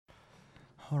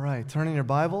All right, turning your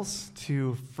Bibles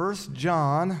to 1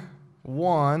 John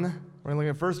 1. We're going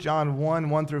to look at 1 John 1,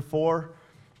 1 through 4.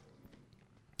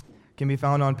 It can be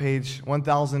found on page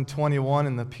 1021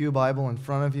 in the Pew Bible in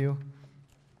front of you.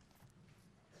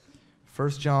 1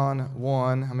 John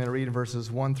 1, I'm going to read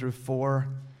verses 1 through 4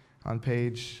 on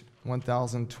page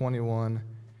 1021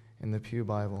 in the Pew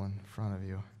Bible in front of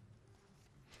you.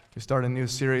 We start a new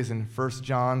series in 1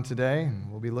 John today,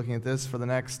 and we'll be looking at this for the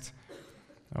next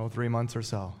 3 months or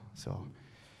so. So,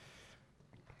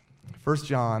 1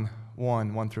 John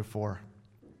 1, 1 through 4.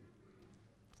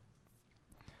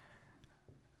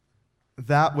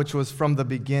 That which was from the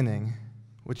beginning,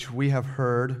 which we have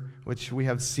heard, which we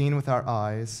have seen with our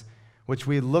eyes, which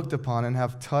we looked upon and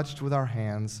have touched with our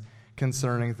hands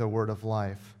concerning the word of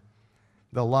life.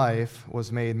 The life was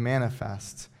made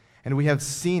manifest, and we have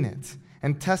seen it,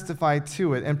 and testified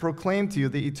to it, and proclaimed to you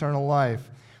the eternal life,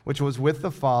 which was with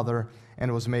the Father,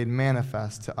 and was made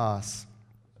manifest to us.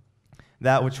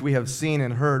 That which we have seen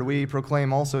and heard we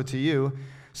proclaim also to you,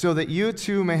 so that you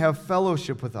too may have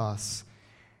fellowship with us.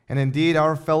 And indeed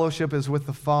our fellowship is with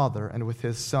the Father and with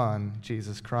His Son,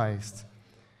 Jesus Christ.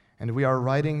 And we are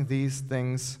writing these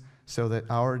things so that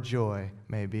our joy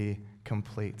may be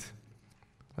complete.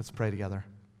 Let's pray together.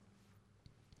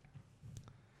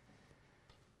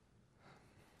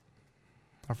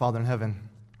 Our Father in heaven,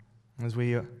 as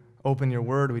we open your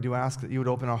word, we do ask that you would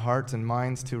open our hearts and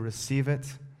minds to receive it.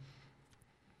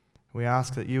 We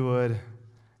ask that you would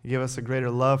give us a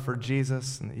greater love for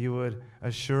Jesus and that you would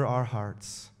assure our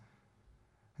hearts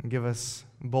and give us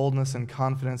boldness and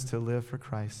confidence to live for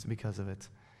Christ because of it.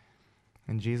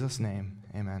 In Jesus' name,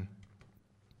 amen.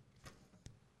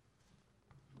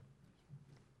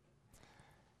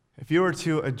 If you were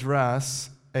to address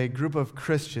a group of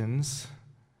Christians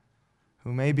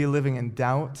who may be living in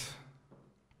doubt,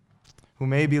 who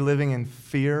may be living in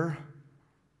fear,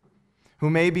 who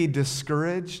may be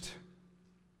discouraged,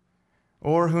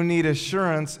 or who need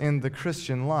assurance in the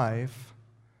Christian life,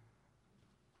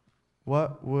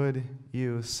 what would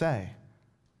you say?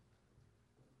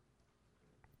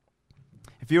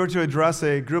 If you were to address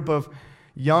a group of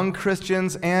young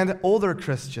Christians and older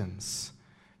Christians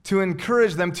to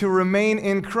encourage them to remain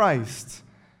in Christ,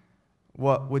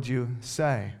 what would you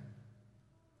say?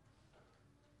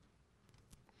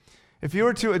 If you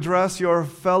were to address your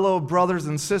fellow brothers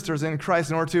and sisters in Christ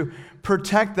in order to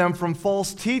protect them from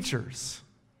false teachers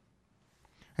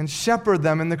and shepherd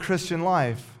them in the Christian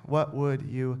life, what would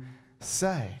you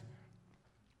say?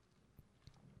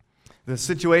 The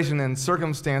situation and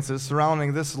circumstances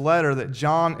surrounding this letter that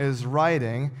John is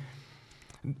writing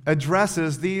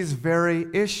addresses these very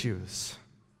issues.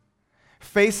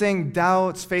 Facing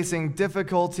doubts, facing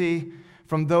difficulty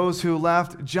from those who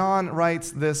left, John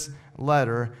writes this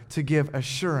letter to give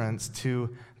assurance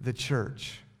to the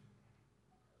church.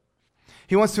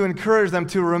 He wants to encourage them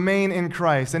to remain in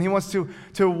Christ, and he wants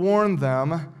to warn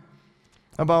them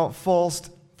about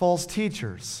false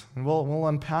teachers. And we'll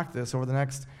unpack this over the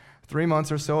next 3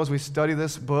 months or so as we study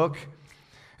this book.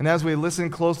 And as we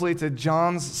listen closely to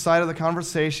John's side of the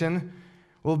conversation,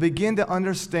 we'll begin to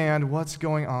understand what's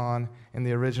going on in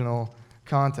the original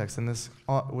context in this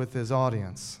with his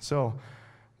audience. So,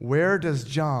 where does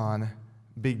John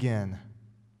begin?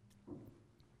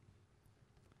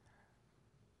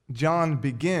 John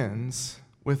begins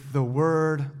with the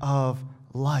word of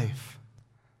life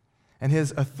and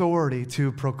his authority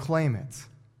to proclaim it.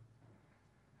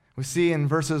 We see in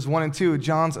verses 1 and 2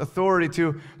 John's authority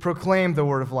to proclaim the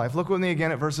word of life. Look with me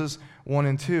again at verses 1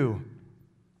 and 2.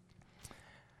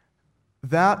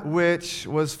 That which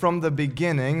was from the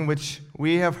beginning, which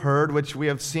we have heard, which we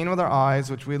have seen with our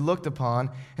eyes, which we looked upon,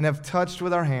 and have touched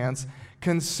with our hands,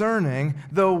 concerning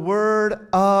the word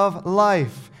of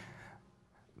life.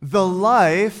 The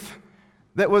life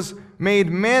that was made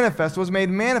manifest,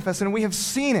 and we have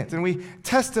seen it, and we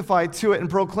testify to it, and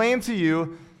proclaim to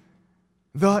you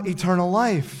the eternal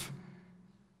life,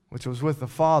 which was with the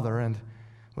Father, and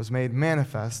was made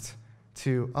manifest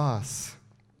to us.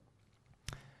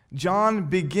 John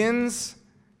begins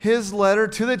his letter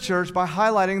to the church by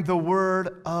highlighting the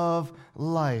word of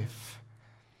life,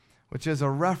 which is a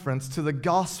reference to the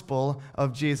gospel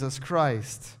of Jesus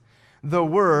Christ. The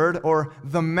word, or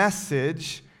the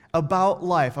message about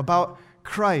life, about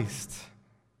Christ.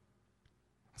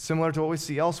 Similar to what we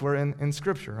see elsewhere in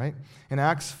Scripture, right? In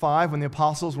Acts 5, when the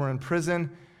apostles were in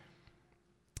prison,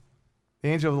 the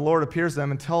angel of the Lord appears to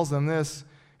them and tells them this.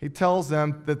 He tells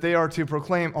them that they are to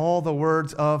proclaim all the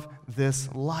words of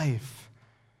this life.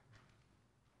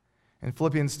 In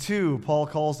Philippians 2, Paul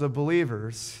calls the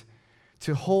believers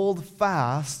to hold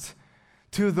fast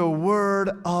to the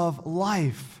word of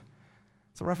life.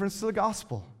 It's It's a reference to the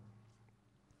gospel.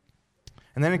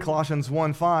 And then in Colossians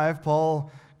 1:5, Paul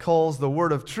calls the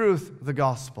word of truth the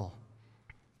gospel.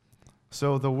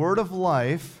 So the word of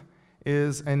life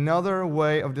is another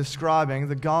way of describing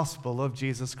the gospel of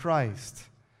Jesus Christ.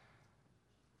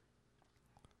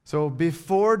 So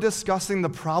before discussing the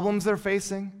problems they're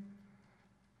facing,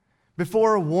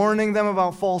 before warning them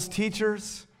about false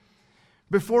teachers,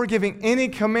 before giving any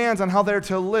commands on how they're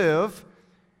to live,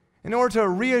 in order to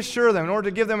reassure them, in order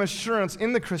to give them assurance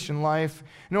in the Christian life,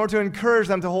 in order to encourage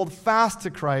them to hold fast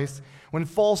to Christ when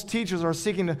false teachers are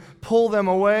seeking to pull them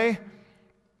away,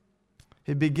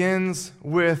 he begins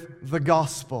with the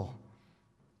gospel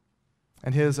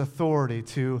and his authority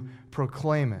to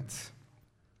proclaim it.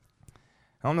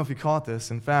 I don't know if you caught this.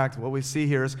 In fact, what we see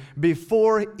here is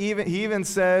before he even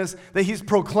says that he's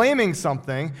proclaiming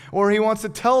something or he wants to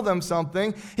tell them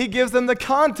something, he gives them the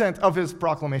content of his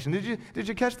proclamation. Did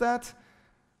you catch that?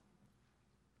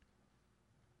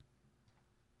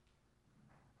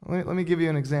 Let me give you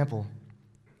an example.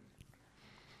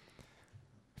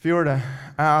 If you were to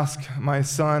ask my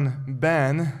son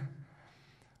Ben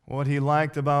what he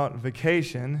liked about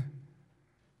vacation,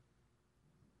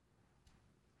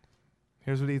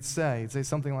 here's what he'd say. He'd say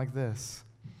something like this: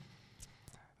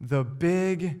 the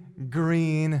big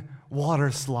green water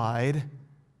slide,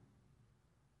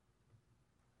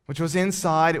 which was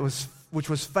inside, which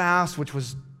was fast, which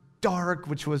was dark,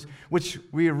 which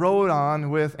we rode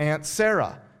on with Aunt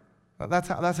Sarah.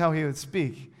 That's how he would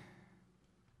speak.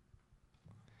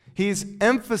 He's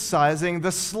emphasizing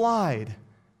the slide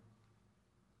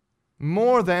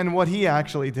more than what he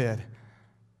actually did.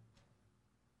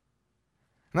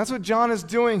 And that's what John is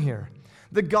doing here.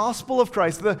 The gospel of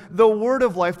Christ, the word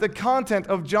of life, the content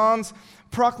of John's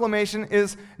proclamation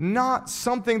is not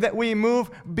something that we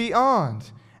move beyond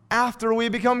after we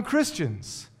become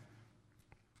Christians.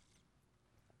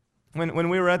 When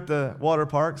we were at the water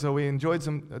park, so we enjoyed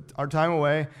our time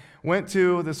away, went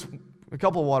to a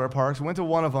couple of water parks, went to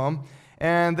one of them,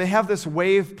 and they have this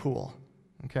wave pool.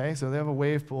 Okay, so they have a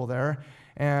wave pool there,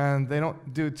 and they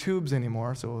don't do tubes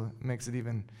anymore, so it makes it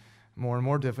even more and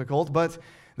more difficult. But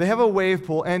they have a wave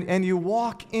pool, and you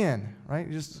walk in, right?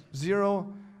 Just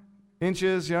 0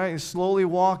 inches, right? You slowly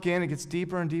walk in. It gets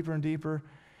deeper and deeper and deeper.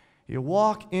 You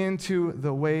walk into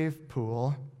the wave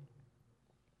pool,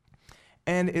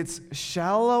 and it's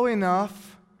shallow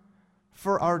enough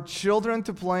for our children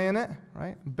to play in it,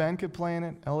 right? Ben could play in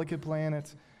it. Ella could play in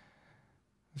it.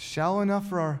 Shallow enough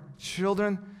for our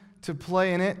children to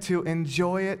play in it, to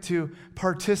enjoy it, to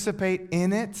participate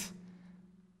in it,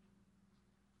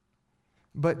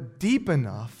 but deep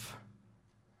enough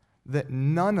that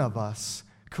none of us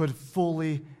could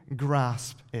fully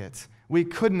grasp it. We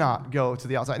could not go to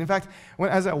the outside. In fact,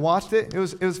 as I watched it, it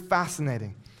was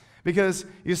fascinating, because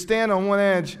you stand on one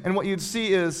edge, and what you'd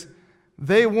see is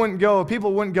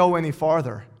people wouldn't go any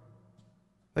farther.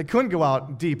 They couldn't go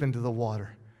out deep into the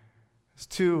water. It's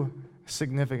too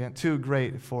significant, too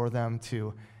great for them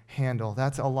to handle.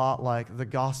 That's a lot like the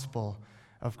gospel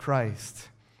of Christ.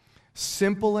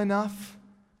 Simple enough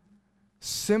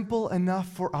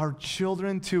for our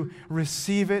children to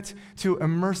receive it, to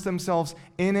immerse themselves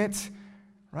in it,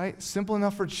 right? Simple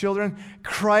enough for children.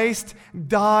 Christ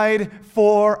died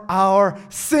for our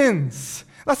sins.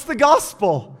 That's the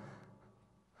gospel.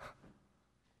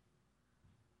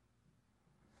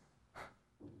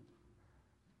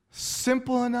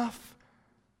 Simple enough.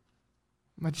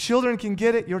 My children can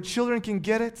get it. Your children can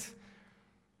get it.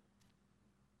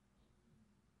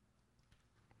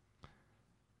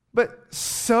 But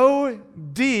so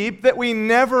deep that we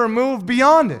never move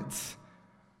beyond it.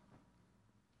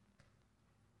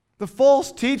 The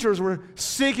false teachers were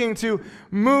seeking to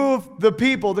move the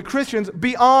people, the Christians,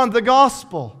 beyond the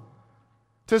gospel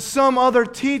to some other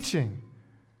teaching.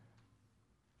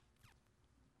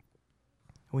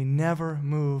 We never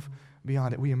move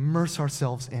beyond it. We immerse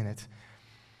ourselves in it.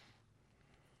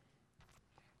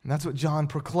 And that's what John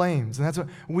proclaims, and that's what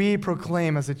we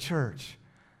proclaim as a church.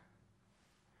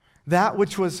 That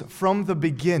which was from the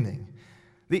beginning,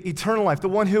 the eternal life, the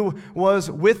one who was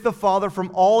with the Father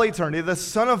from all eternity, the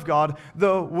Son of God,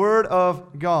 the Word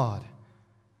of God.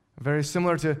 Very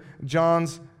similar to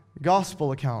John's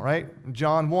gospel account, right?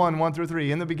 John 1 through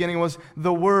 3. In the beginning was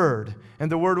the Word,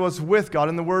 and the Word was with God,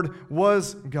 and the Word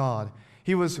was God.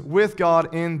 He was with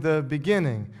God in the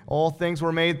beginning. All things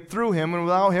were made through him, and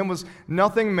without him was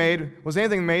anything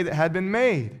made that had been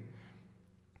made.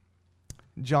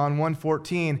 John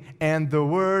 1:14, and the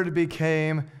Word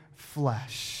became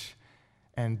flesh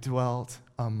and dwelt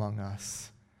among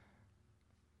us.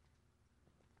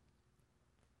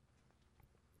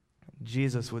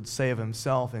 Jesus would say of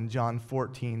himself in John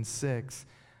 14:6,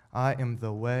 I am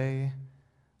the way,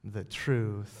 the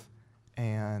truth,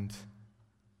 and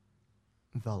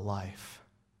the life.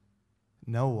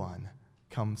 No one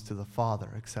comes to the Father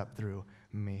except through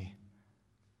me.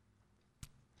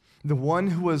 The one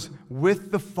who was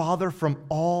with the Father from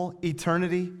all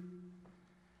eternity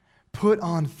put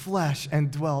on flesh and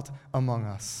dwelt among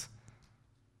us.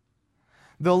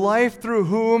 The life through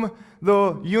whom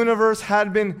the universe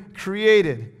had been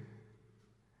created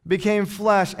became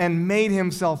flesh and made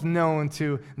himself known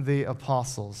to the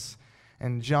apostles,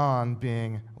 and John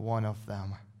being one of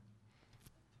them.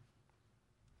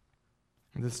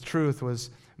 This truth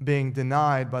was being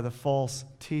denied by the false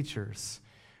teachers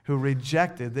who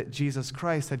rejected that Jesus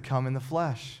Christ had come in the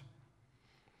flesh.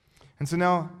 And so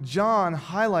now John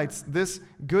highlights this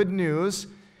good news,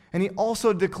 and he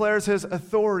also declares his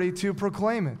authority to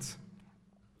proclaim it.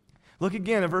 Look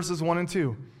again at verses 1 and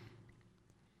 2.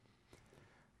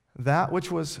 That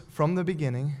which was from the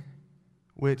beginning,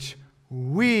 which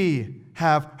we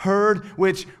have heard,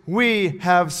 which we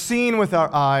have seen with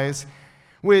our eyes,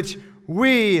 which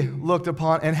we looked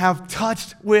upon and have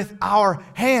touched with our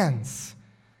hands,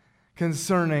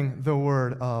 concerning the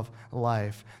word of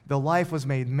life. The life was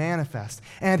made manifest,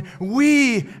 and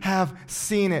we have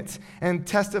seen it and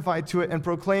testified to it and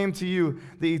proclaimed to you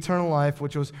the eternal life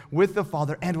which was with the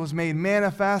Father and was made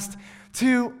manifest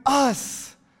to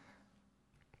us.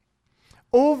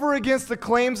 Over against the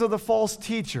claims of the false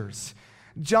teachers,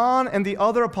 John and the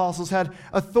other apostles had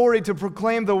authority to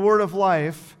proclaim the word of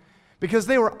life because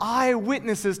they were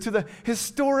eyewitnesses to the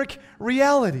historic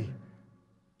reality.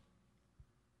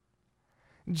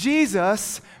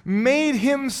 Jesus made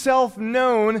himself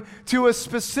known to a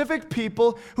specific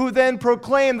people who then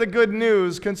proclaimed the good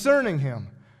news concerning him.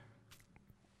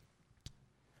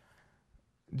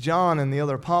 John and the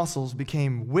other apostles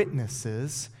became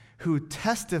witnesses who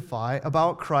testify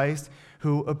about Christ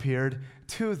who appeared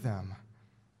to them.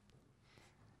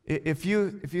 If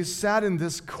you sat in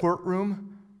this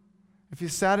courtroom,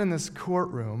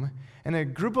 and a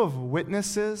group of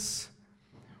witnesses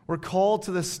were called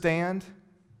to the stand,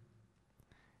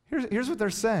 here's what they're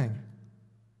saying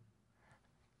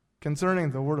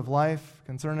concerning the word of life,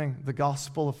 concerning the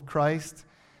gospel of Christ.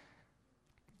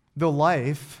 The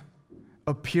life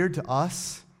appeared to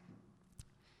us.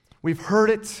 We've heard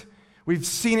it. We've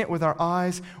seen it with our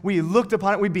eyes. We looked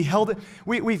upon it. We beheld it.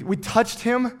 We touched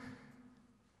him.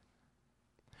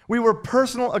 We were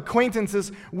personal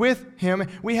acquaintances with him.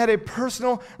 We had a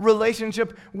personal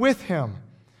relationship with him.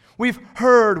 We've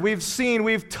heard, we've seen,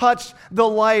 we've touched the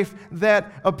life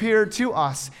that appeared to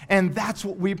us. And that's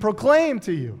what we proclaim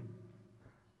to you.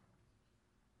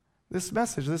 This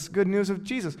message, this good news of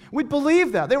Jesus. We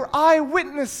believe that. They were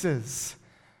eyewitnesses.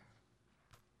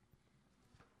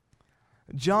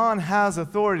 John has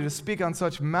authority to speak on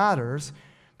such matters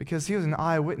because he was an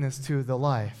eyewitness to the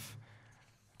life,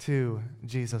 to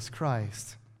Jesus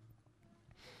Christ.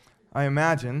 I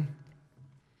imagine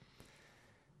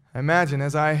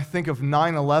as I think of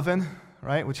 9/11,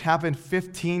 right, which happened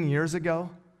 15 years ago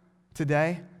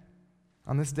today,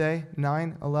 on this day,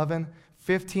 9/11,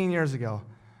 15 years ago.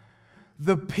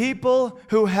 The people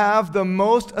who have the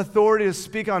most authority to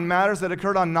speak on matters that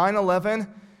occurred on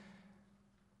 9/11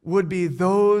 would be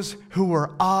those who were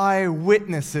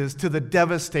eyewitnesses to the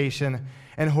devastation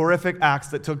and horrific acts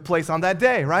that took place on that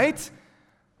day, right?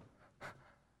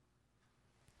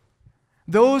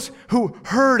 Those who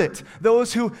heard it,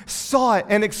 those who saw it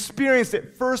and experienced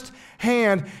it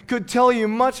firsthand could tell you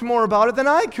much more about it than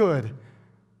I could.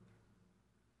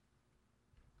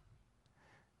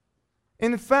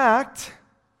 In fact,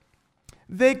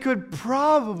 they could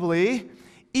probably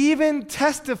even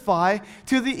testify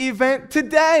to the event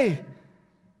today,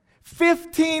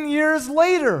 15 years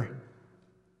later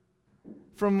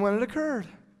from when it occurred.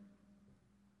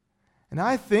 And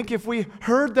I think if we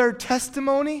heard their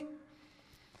testimony,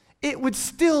 it would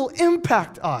still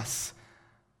impact us,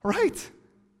 right?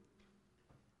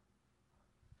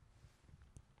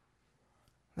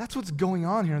 That's what's going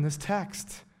on here in this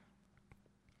text.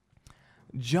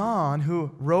 John,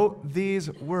 who wrote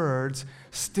these words,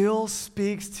 still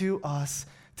speaks to us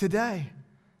today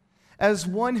as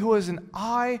one who is an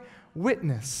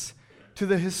eyewitness to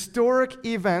the historic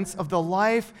events of the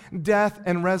life, death,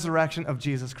 and resurrection of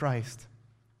Jesus Christ.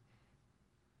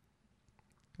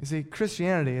 You see,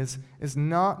 Christianity is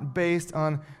not based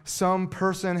on some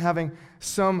person having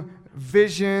some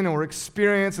vision or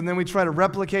experience and then we try to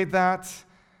replicate that.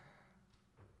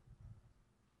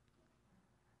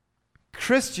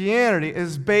 Christianity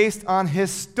is based on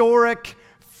historic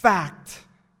fact.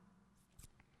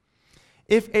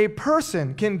 If a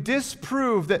person can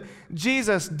disprove that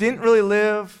Jesus didn't really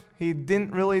live, he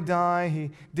didn't really die,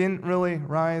 he didn't really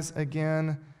rise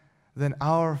again, then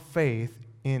our faith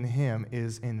in him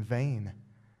is in vain.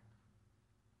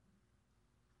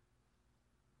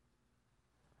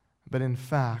 But in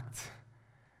fact,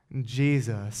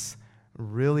 Jesus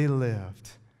really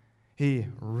lived. He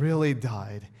really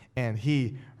died, and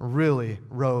he really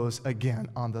rose again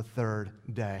on the third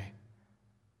day.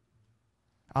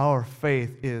 Our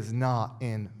faith is not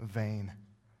in vain.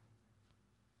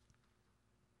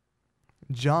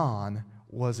 John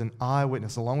was an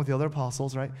eyewitness, along with the other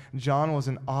apostles, right? John was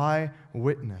an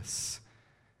eyewitness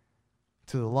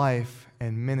to the life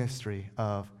and ministry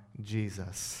of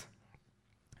Jesus.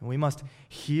 And we must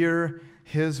hear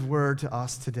his word to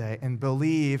us today and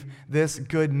believe this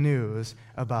good news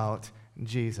about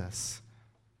Jesus.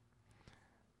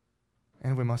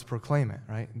 And we must proclaim it,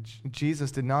 right? Jesus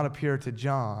did not appear to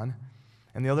John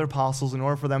and the other apostles in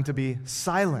order for them to be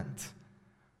silent,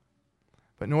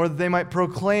 but in order that they might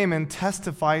proclaim and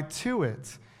testify to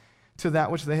it, to that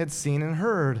which they had seen and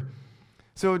heard.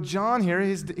 So John here,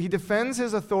 he defends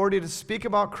his authority to speak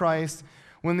about Christ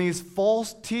when these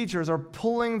false teachers are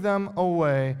pulling them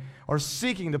away or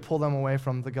seeking to pull them away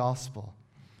from the gospel,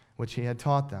 which he had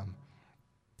taught them.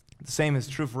 The same is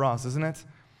true for us, isn't it?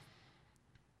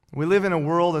 We live in a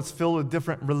world that's filled with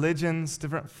different religions,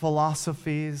 different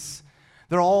philosophies.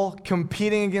 They're all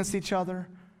competing against each other,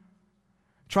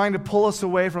 trying to pull us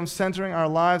away from centering our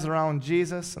lives around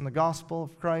Jesus and the gospel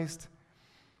of Christ.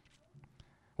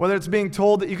 Whether it's being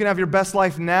told that you can have your best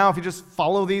life now if you just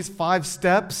follow these 5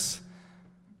 steps,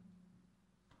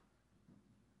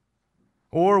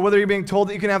 or whether you're being told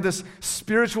that you can have this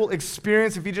spiritual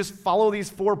experience if you just follow these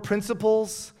 4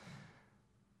 principles.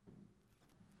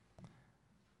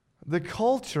 The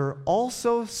culture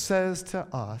also says to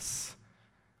us,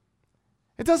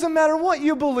 it doesn't matter what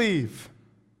you believe,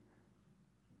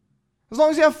 as long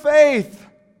as you have faith.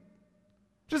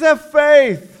 Just have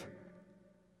faith.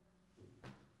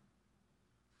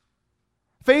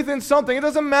 Faith in something, it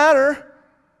doesn't matter.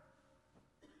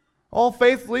 All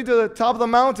faith lead to the top of the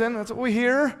mountain. That's what we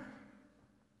hear.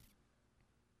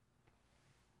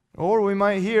 Or we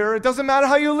might hear, it doesn't matter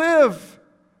how you live.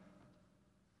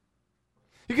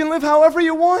 You can live however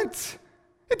you want.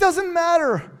 It doesn't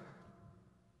matter.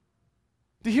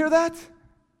 Do you hear that?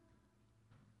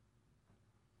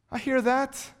 I hear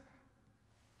that.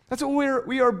 That's what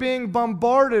we are being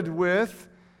bombarded with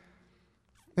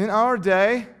in our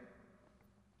day.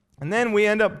 And then we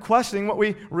end up questioning what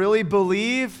we really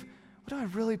believe. What do I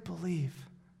really believe?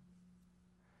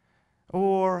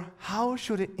 Or how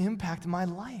should it impact my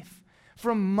life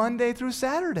from Monday through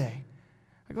Saturday?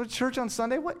 I go to church on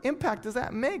Sunday. What impact does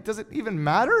that make? Does it even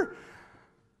matter?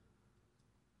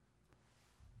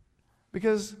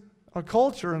 Because our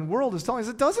culture and world is telling us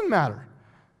it doesn't matter.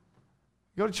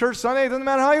 You go to church Sunday, it doesn't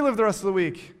matter how you live the rest of the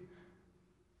week.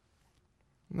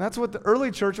 And that's what the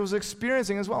early church was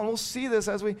experiencing as well. And we'll see this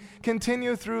as we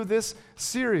continue through this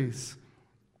series.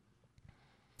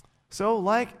 So,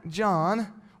 like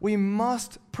John, we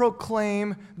must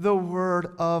proclaim the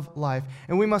word of life.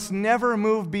 And we must never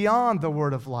move beyond the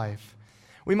word of life.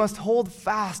 We must hold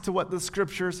fast to what the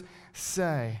scriptures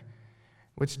say,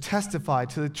 which testify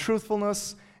to the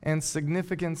truthfulness and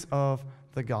significance of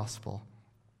the gospel.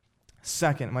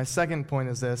 My second point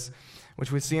is this,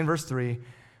 which we see in verse 3.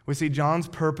 We see John's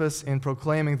purpose in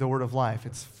proclaiming the word of life.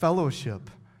 It's fellowship.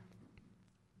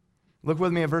 Look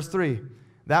with me at verse 3.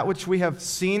 That which we have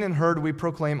seen and heard we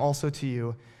proclaim also to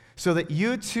you, so that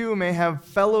you too may have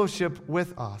fellowship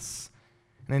with us.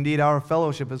 And indeed, our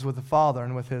fellowship is with the Father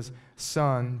and with his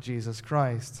Son, Jesus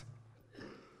Christ.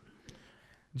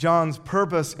 John's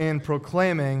purpose in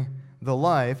proclaiming the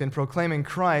life, in proclaiming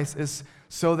Christ, is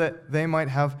so that they might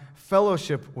have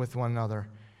fellowship with one another,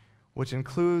 which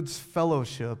includes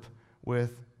fellowship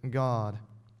with God.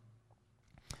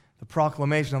 The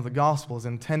proclamation of the gospel is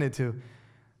intended to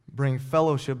bring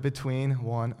fellowship between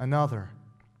one another.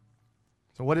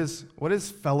 So what is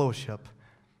fellowship?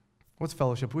 What's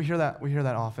fellowship? We hear that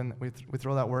often. We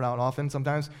throw that word out often.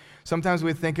 Sometimes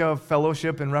we think of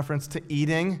fellowship in reference to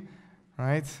eating,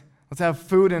 right? Let's have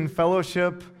food and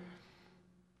fellowship.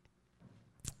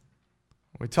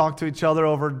 We talk to each other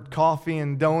over coffee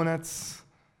and donuts.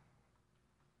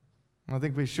 I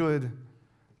think we should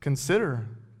consider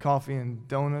coffee and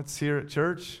donuts here at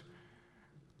church.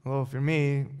 Although if you're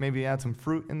me, maybe add some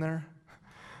fruit in there.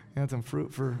 Add some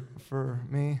fruit for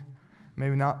me.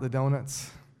 Maybe not the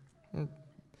donuts.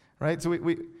 Right? So I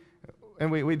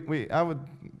would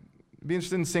be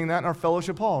interested in seeing that in our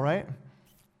fellowship hall, right?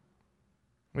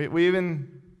 We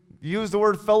even use the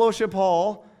word fellowship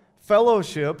hall,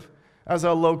 fellowship, as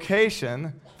a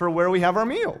location for where we have our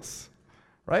meals,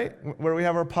 right? Where we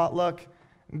have our potluck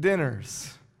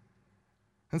dinners.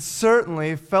 And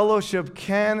certainly, fellowship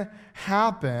can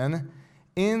happen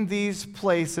in these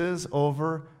places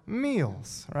over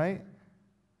meals, right?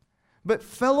 But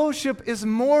fellowship is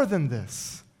more than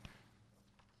this.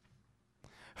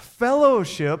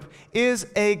 Fellowship is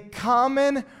a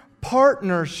common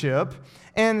partnership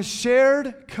and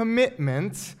shared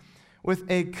commitment with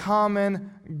a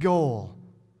common goal.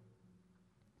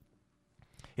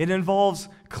 It involves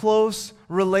close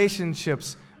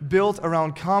relationships built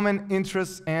around common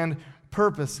interests and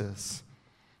purposes.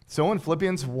 So in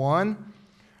Philippians 1,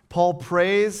 Paul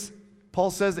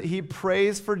says that he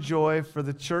prays for joy for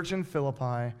the church in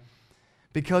Philippi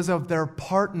because of their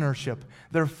partnership,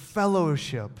 their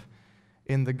fellowship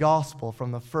in the gospel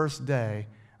from the first day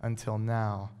until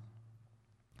now.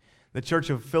 The church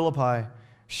of Philippi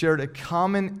shared a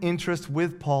common interest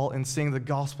with Paul in seeing the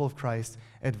gospel of Christ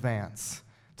advance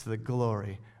to the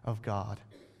glory of God.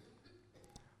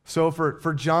 So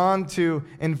for John to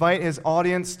invite his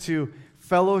audience to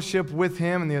fellowship with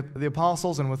him and the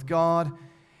apostles and with God,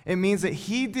 it means that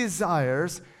he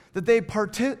desires that they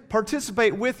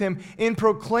participate with him in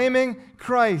proclaiming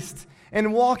Christ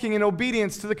and walking in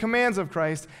obedience to the commands of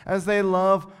Christ as they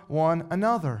love one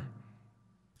another.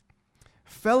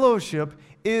 Fellowship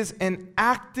is an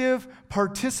active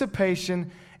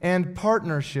participation and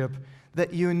partnership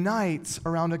that unites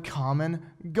around a common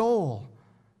goal.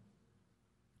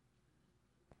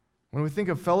 When we think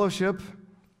of fellowship,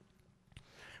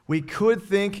 we could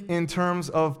think in terms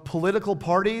of political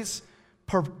parties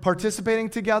participating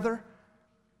together,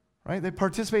 right? They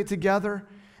participate together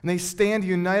and they stand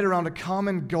united around a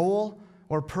common goal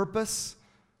or purpose.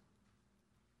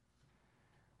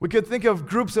 We could think of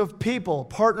groups of people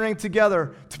partnering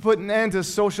together to put an end to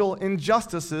social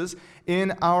injustices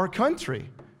in our country.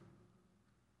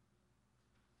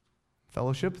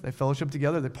 Fellowship, they fellowship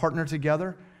together, they partner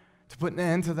together to put an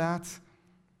end to that.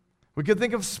 We could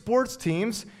think of sports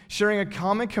teams sharing a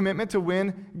common commitment to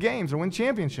win games or win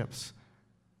championships.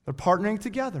 They're partnering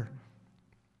together.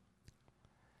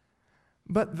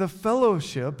 But the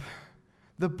fellowship,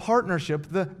 the partnership,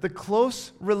 the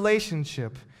close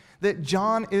relationship that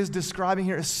John is describing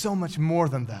here is so much more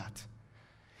than that.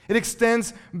 It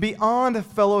extends beyond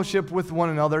fellowship with one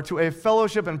another to a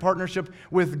fellowship and partnership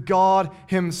with God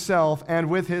Himself and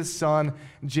with His Son,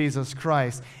 Jesus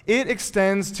Christ. It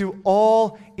extends to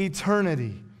all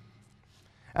eternity.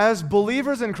 As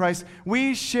believers in Christ,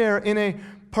 we share in a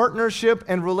partnership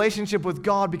and relationship with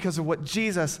God because of what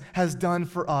Jesus has done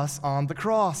for us on the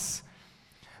cross.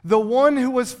 The one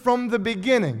who was from the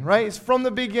beginning, right? He's from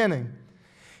the beginning.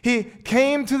 He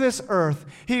came to this earth.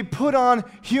 He put on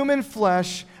human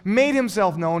flesh, made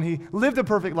himself known. He lived a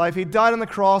perfect life. He died on the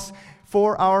cross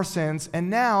for our sins.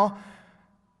 And now,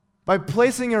 by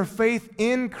placing your faith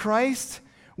in Christ,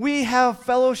 we have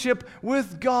fellowship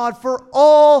with God for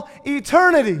all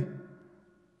eternity.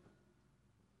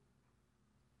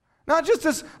 Not just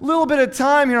this little bit of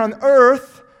time here on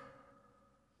earth,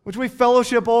 which we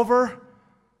fellowship over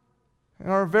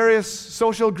in our various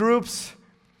social groups,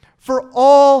 for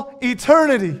all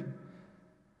eternity.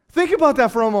 Think about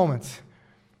that for a moment.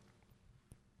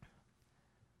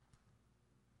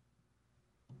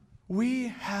 We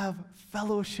have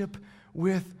fellowship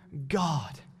with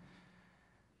God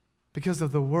because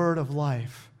of the word of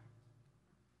life.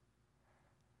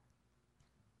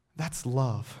 That's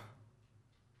love.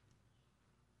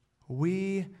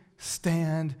 We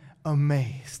stand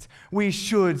amazed. We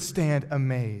should stand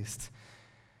amazed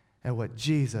at what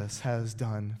Jesus has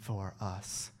done for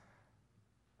us.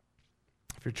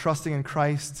 If you're trusting in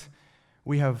Christ,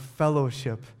 we have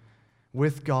fellowship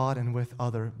with God and with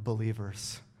other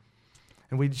believers.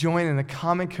 And we join in a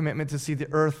common commitment to see the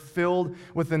earth filled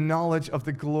with the knowledge of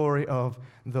the glory of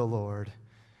the Lord.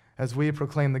 As we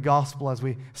proclaim the gospel, as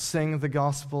we sing the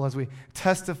gospel, as we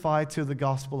testify to the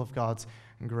gospel of God's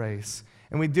grace.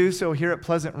 And we do so here at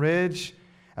Pleasant Ridge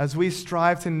as we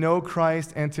strive to know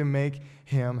Christ and to make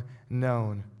Him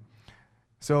known.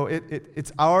 So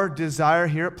it's our desire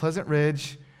here at Pleasant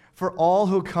Ridge for all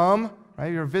who come,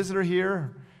 right? You're a visitor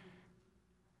here.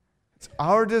 It's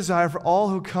our desire for all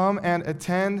who come and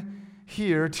attend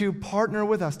here to partner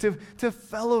with us, to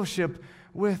fellowship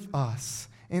with us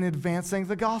in advancing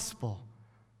the gospel.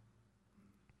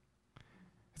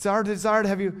 It's our desire to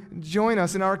have you join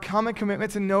us in our common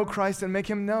commitment to know Christ and make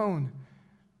Him known.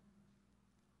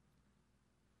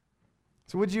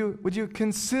 So would you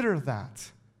consider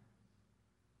that?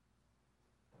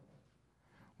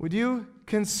 Would you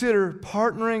consider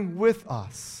partnering with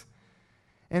us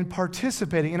and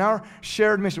participating in our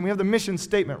shared mission. We have the mission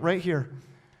statement right here.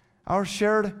 Our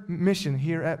shared mission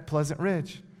here at Pleasant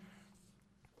Ridge.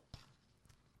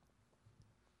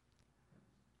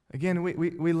 Again,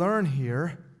 we learn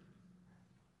here,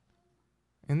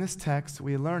 in this text,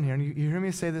 we learn here, and you hear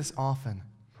me say this often,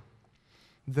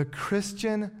 the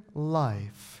Christian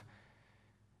life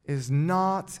is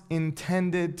not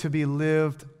intended to be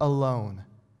lived alone.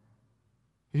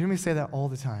 You hear me say that all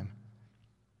the time.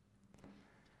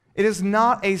 It is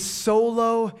not a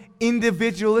solo,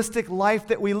 individualistic life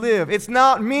that we live. It's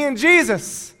not me and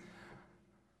Jesus.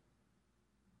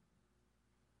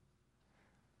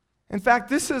 In fact,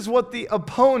 this is what the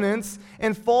opponents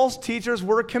and false teachers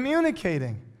were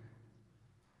communicating.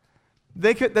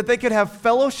 That they could have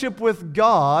fellowship with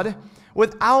God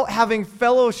without having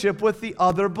fellowship with the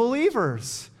other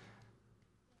believers.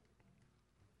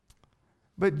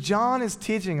 But John is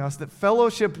teaching us that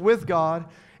fellowship with God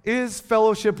is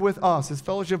fellowship with us, is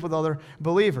fellowship with other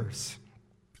believers.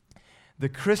 The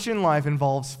Christian life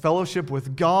involves fellowship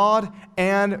with God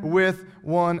and with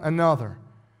one another.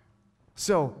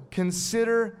 So,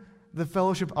 consider the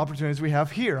fellowship opportunities we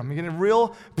have here. I'm getting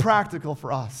real practical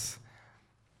for us.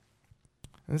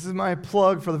 This is my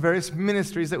plug for the various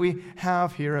ministries that we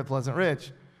have here at Pleasant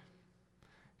Ridge.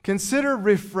 Consider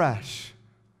Refresh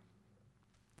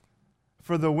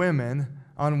for the women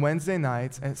on Wednesday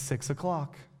nights at 6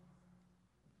 o'clock.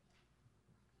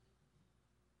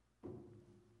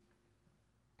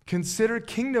 Consider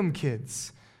Kingdom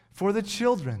Kids for the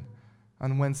children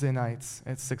on Wednesday nights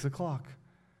at 6 o'clock.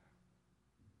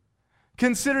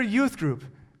 Consider Youth Group,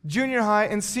 junior high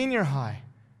and senior high.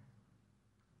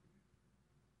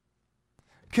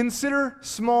 Consider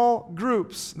small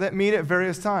groups that meet at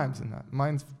various times. And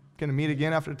mine's going to meet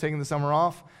again after taking the summer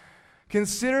off.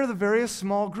 Consider the various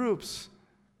small groups.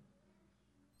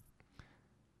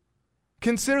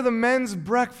 Consider the men's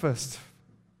breakfast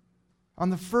on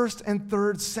the first and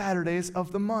third Saturdays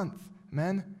of the month.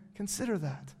 Men, consider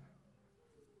that.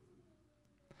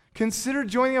 Consider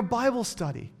joining a Bible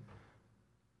study.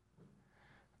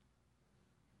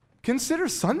 Consider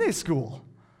Sunday school,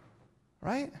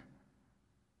 right?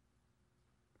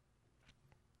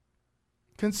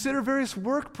 Consider various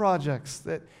work projects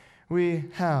that we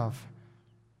have.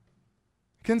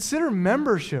 Consider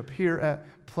membership here at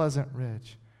Pleasant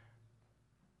Ridge.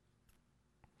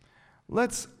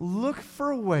 Let's look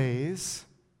for ways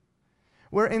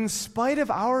where, in spite of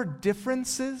our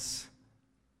differences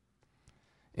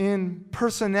in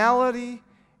personality,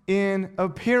 in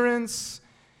appearance,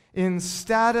 in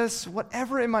status,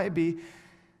 whatever it might be,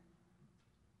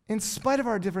 in spite of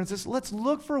our differences, let's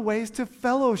look for ways to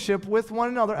fellowship with one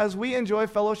another as we enjoy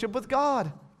fellowship with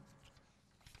God.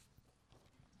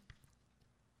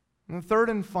 And third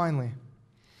and finally,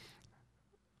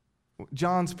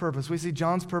 John's purpose. We see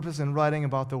John's purpose in writing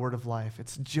about the word of life.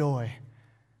 It's joy.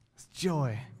 It's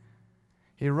joy.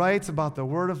 He writes about the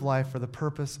word of life for the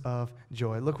purpose of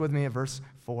joy. Look with me at verse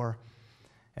 4.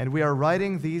 And we are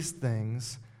writing these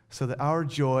things so that our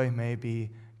joy may be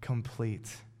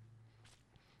complete.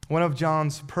 One of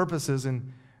John's purposes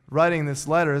in writing this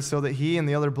letter is so that he and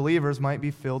the other believers might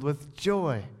be filled with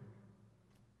joy.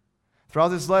 Throughout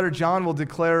this letter, John will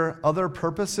declare other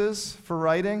purposes for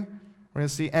writing. We're going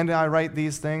to see, and I write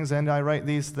these things, and I write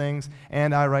these things,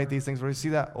 and I write these things. We're going to see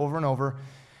that over and over.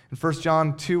 In 1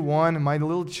 John 2:1, my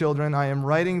little children, I am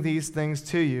writing these things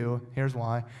to you, here's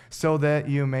why, so that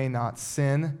you may not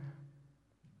sin.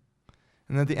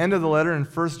 And at the end of the letter, in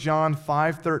 1 John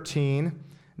 5:13,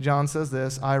 John says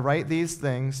this, I write these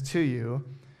things to you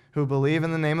who believe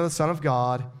in the name of the Son of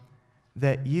God,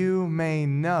 that you may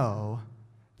know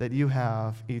that you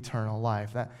have eternal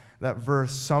life. That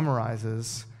verse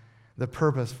summarizes the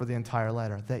purpose for the entire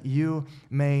letter, that you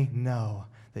may know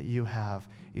that you have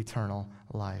eternal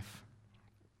life.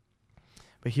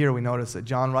 But here we notice that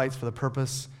John writes for the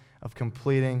purpose of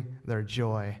completing their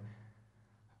joy,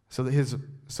 so that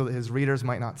his readers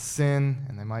might not sin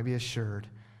and they might be assured.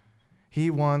 He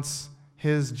wants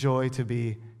his joy to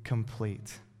be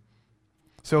complete.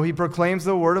 So he proclaims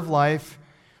the word of life,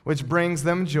 which brings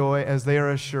them joy as they are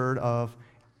assured of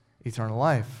eternal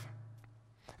life.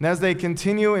 And as they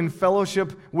continue in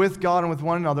fellowship with God and with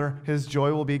one another, his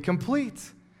joy will be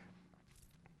complete.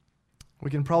 We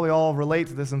can probably all relate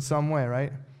to this in some way,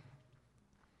 right?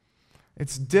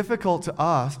 It's difficult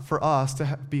for us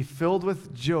to be filled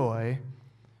with joy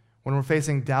when we're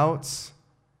facing doubts,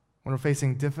 when we're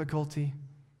facing difficulty.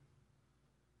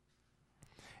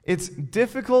 It's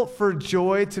difficult for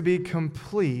joy to be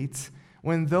complete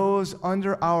when those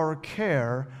under our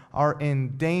care are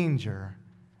in danger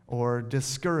or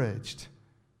discouraged.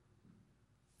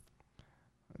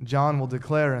 John will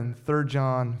declare in 3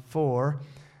 John 4,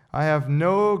 I have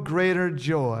no greater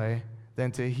joy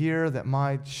than to hear that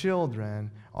my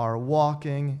children are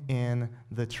walking in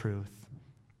the truth.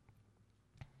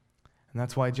 And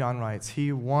that's why John writes,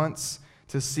 he wants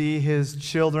to see his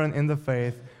children in the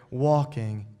faith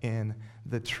walking in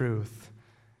the truth.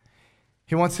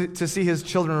 He wants to see his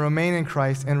children remain in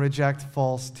Christ and reject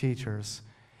false teachers.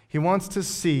 He wants to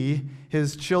see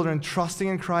his children trusting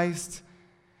in Christ,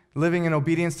 living in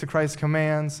obedience to Christ's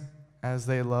commands as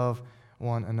they love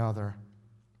one another.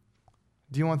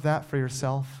 Do you want that for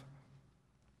yourself?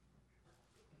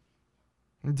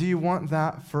 Do you want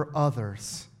that for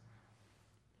others?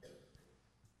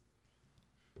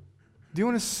 Do you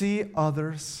want to see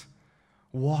others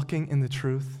walking in the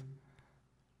truth?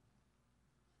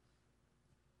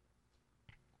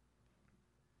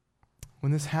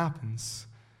 When this happens,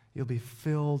 you'll be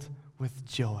filled with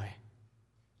joy.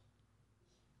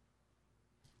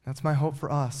 That's my hope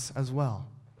for us as well.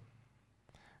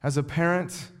 As a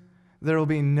parent, there will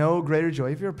be no greater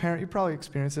joy. If you're a parent, you probably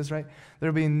experienced this, right? There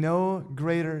will be no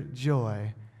greater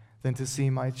joy than to see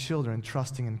my children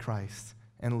trusting in Christ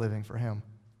and living for Him.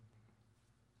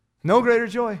 No greater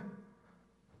joy.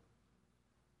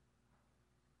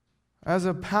 As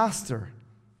a pastor,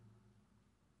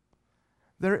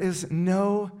 there is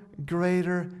no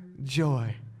greater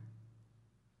joy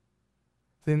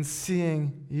than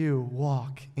seeing you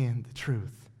walk in the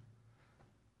truth.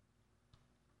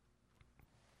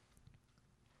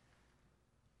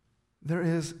 There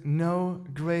is no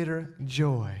greater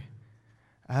joy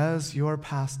as your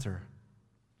pastor,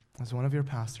 as one of your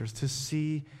pastors, to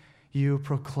see you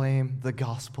proclaim the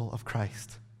gospel of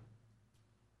Christ.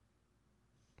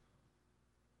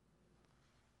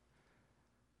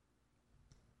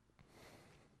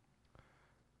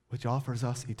 Which offers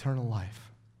us eternal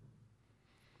life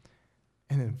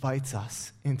and invites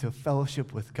us into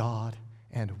fellowship with God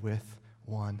and with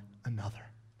one another.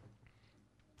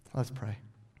 Let's pray.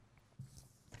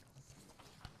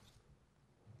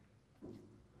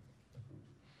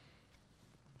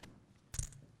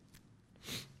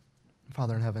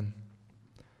 Father in heaven,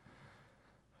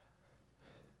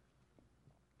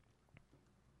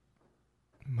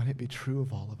 might it be true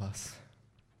of all of us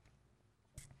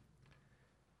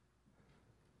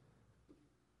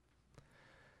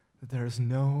that there is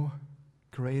no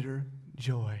greater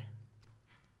joy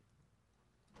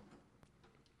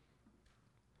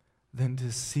than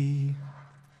to see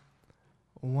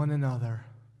one another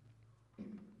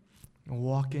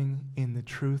walking in the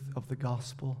truth of the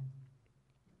gospel,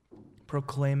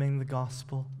 proclaiming the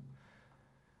gospel,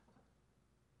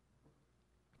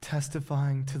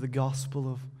 testifying to the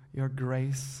gospel of your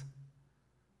grace,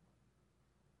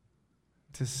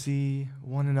 to see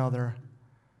one another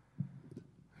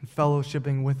and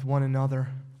fellowshipping with one another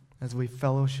as we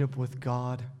fellowship with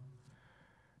God.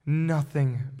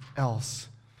 Nothing else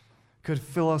could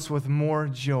fill us with more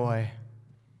joy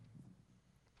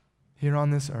here on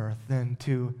this earth than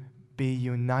to be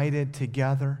united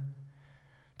together,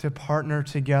 to partner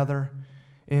together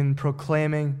in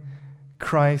proclaiming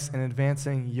Christ and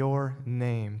advancing your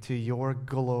name to your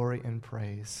glory and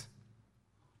praise.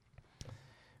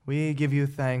 We give you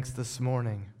thanks this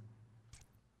morning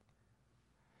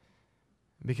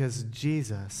because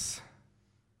Jesus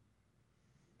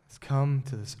has come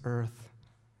to this earth.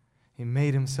 He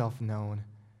made himself known,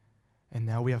 and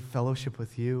now we have fellowship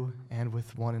with you and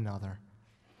with one another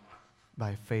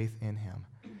by faith in him.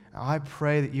 I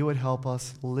pray that you would help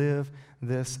us live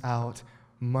this out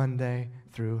Monday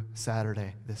through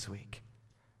Saturday this week.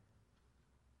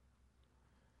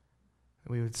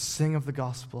 We would sing of the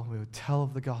gospel, we would tell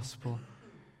of the gospel,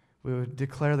 we would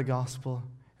declare the gospel,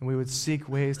 and we would seek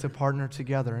ways to partner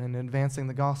together in advancing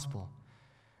the gospel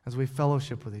as we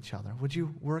fellowship with each other. Would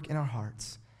you work in our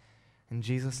hearts? In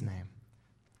Jesus' name.